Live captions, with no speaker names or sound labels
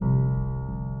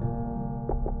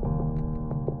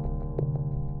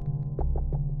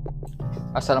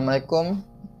Assalamualaikum.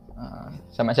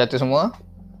 Selamat siang semua.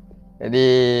 Jadi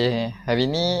hari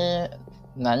ni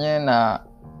nak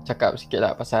cakap sikit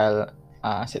lah pasal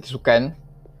sektor sukan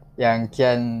yang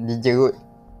kian dijerut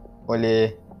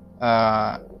oleh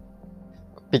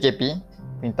PKP,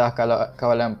 Perintah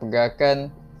Kawalan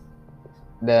Pergerakan,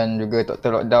 dan juga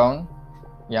total lockdown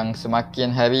yang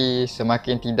semakin hari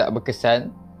semakin tidak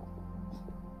berkesan.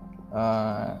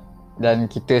 Dan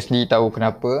kita sendiri tahu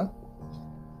kenapa,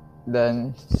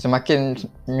 dan semakin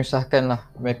menyusahkanlah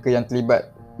mereka yang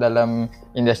terlibat dalam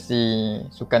industri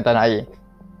sukan tanah air.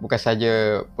 Bukan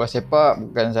saja bola sepak,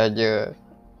 bukan saja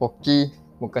hoki,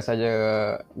 bukan saja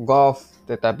golf,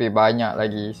 tetapi banyak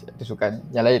lagi sektor sukan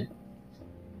yang lain.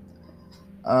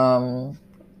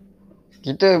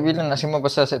 Kita bila nak sembang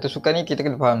pasal sektor sukan ni, kita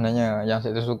kena faham sebenarnya yang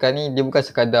sektor sukan ni dia bukan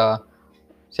sekadar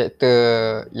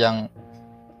sektor yang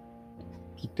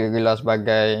kita gelar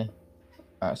sebagai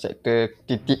sektor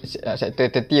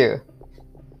tertier.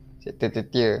 Sektor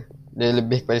tertier dia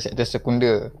lebih kepada sektor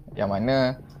sekunder, yang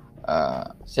mana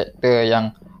sektor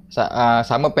yang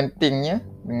sama pentingnya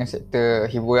dengan sektor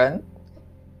hiburan,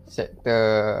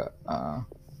 sektor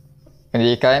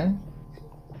pendidikan,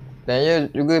 dan ia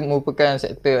juga merupakan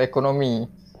sektor ekonomi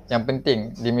yang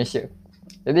penting di Malaysia.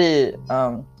 Jadi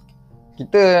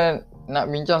kita nak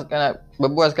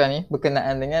berbual sekarang ni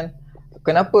berkenaan dengan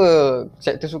kenapa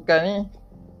sektor sukan ni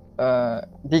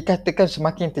dikatakan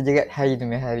semakin terjerat hari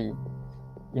demi hari.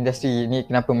 Industri ni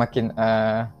kenapa makin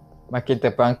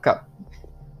terperangkap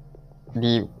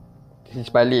di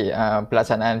sebalik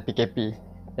pelaksanaan PKP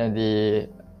yang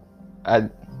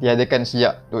diadakan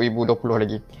sejak 2020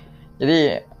 lagi. Jadi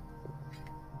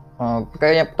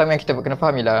perkara yang pertama yang kita kena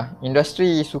faham ialah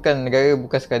industri sukan negara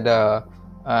bukan sekadar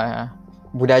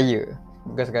budaya,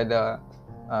 bukan sekadar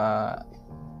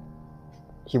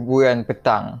hiburan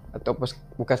petang ataupun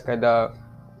bukan sekadar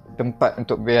tempat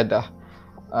untuk beriadah.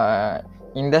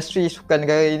 Industri sukan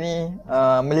negara ini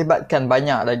melibatkan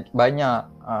banyak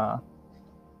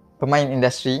pemain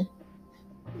industri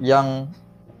yang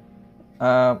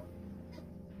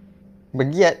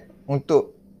bergiat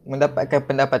untuk mendapatkan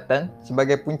pendapatan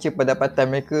sebagai punca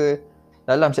pendapatan mereka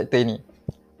dalam sektor ini.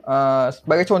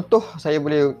 Sebagai contoh, saya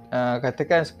boleh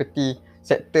katakan seperti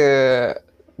sektor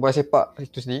bola sepak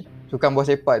itu sendiri, sukan bola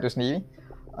sepak itu sendiri.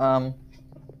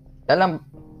 Dalam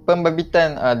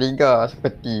pembabitan liga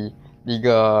seperti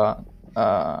Liga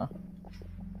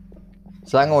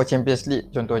Selangor Champions League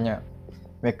contohnya,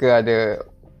 mereka ada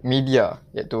media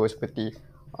iaitu seperti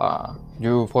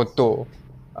juru foto,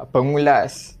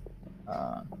 pengulas,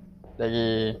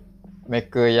 lagi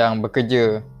mereka yang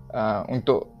bekerja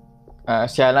untuk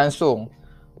siar langsung.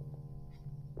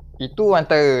 Itu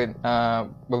antara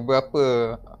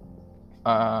beberapa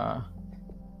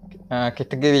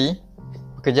kategori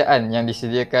pekerjaan yang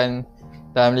disediakan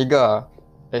dalam liga.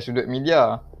 Dari sudut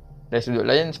media, dari sudut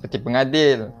lain seperti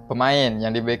pengadil, pemain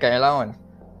yang diberikan allowance,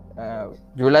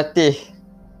 jurulatih,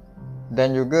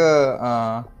 dan juga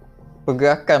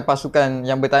pergerakan pasukan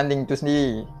yang bertanding itu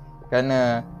sendiri.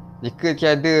 Kerana jika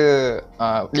tiada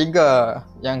liga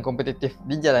yang kompetitif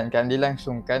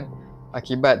dilangsungkan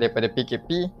akibat daripada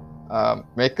PKP,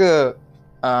 mereka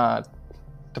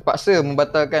terpaksa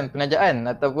membatalkan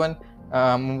penajaan ataupun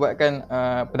membuatkan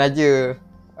penaja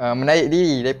menarik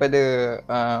diri daripada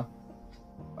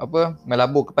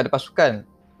melabur kepada pasukan,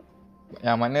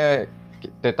 yang mana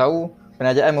kita tahu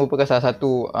penajaan merupakan salah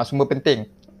satu sumber penting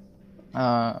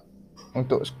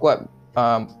untuk skuad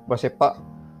bola sepak,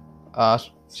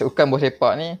 sukan bola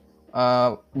sepak ni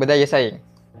berdaya saing.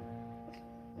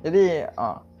 Jadi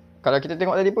kalau kita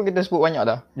tengok tadi pun kita sebut banyak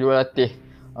dah, jurulatih,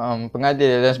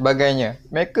 pengadil dan sebagainya.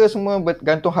 Mereka semua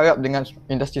bergantung harap dengan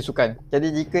industri sukan. Jadi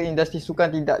jika industri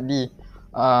sukan tidak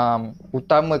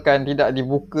utamakan, tidak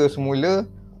dibuka semula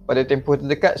pada tempoh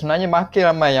terdekat, sebenarnya makin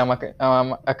ramai yang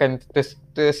akan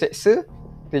terseksa,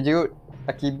 terjerut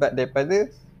akibat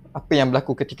daripada apa yang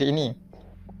berlaku ketika ini.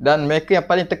 Dan mereka yang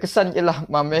paling terkesan ialah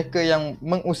mereka yang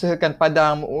mengusahakan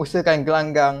padang, mengusahakan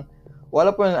gelanggang.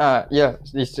 Walaupun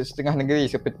di setengah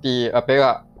negeri seperti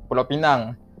Perak, Pulau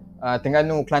Pinang,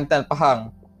 Terengganu, Kelantan,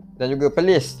 Pahang dan juga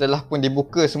Perlis telah pun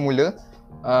dibuka semula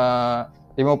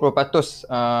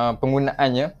 50%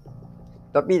 penggunaannya,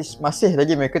 tapi masih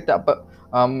lagi mereka tak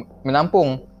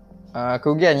menampung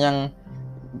kerugian yang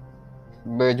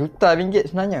berjuta ringgit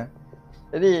sebenarnya.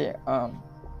 Jadi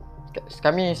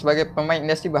kami sebagai pemain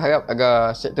industri berharap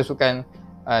agar sektor sukan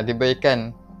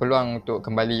diberikan peluang untuk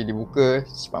kembali dibuka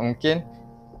secepat mungkin,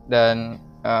 dan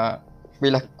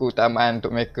berilah keutamaan untuk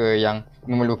mereka yang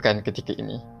memerlukan ketika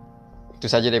ini. Itu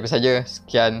saja daripada saya.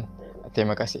 Sekian,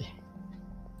 terima kasih.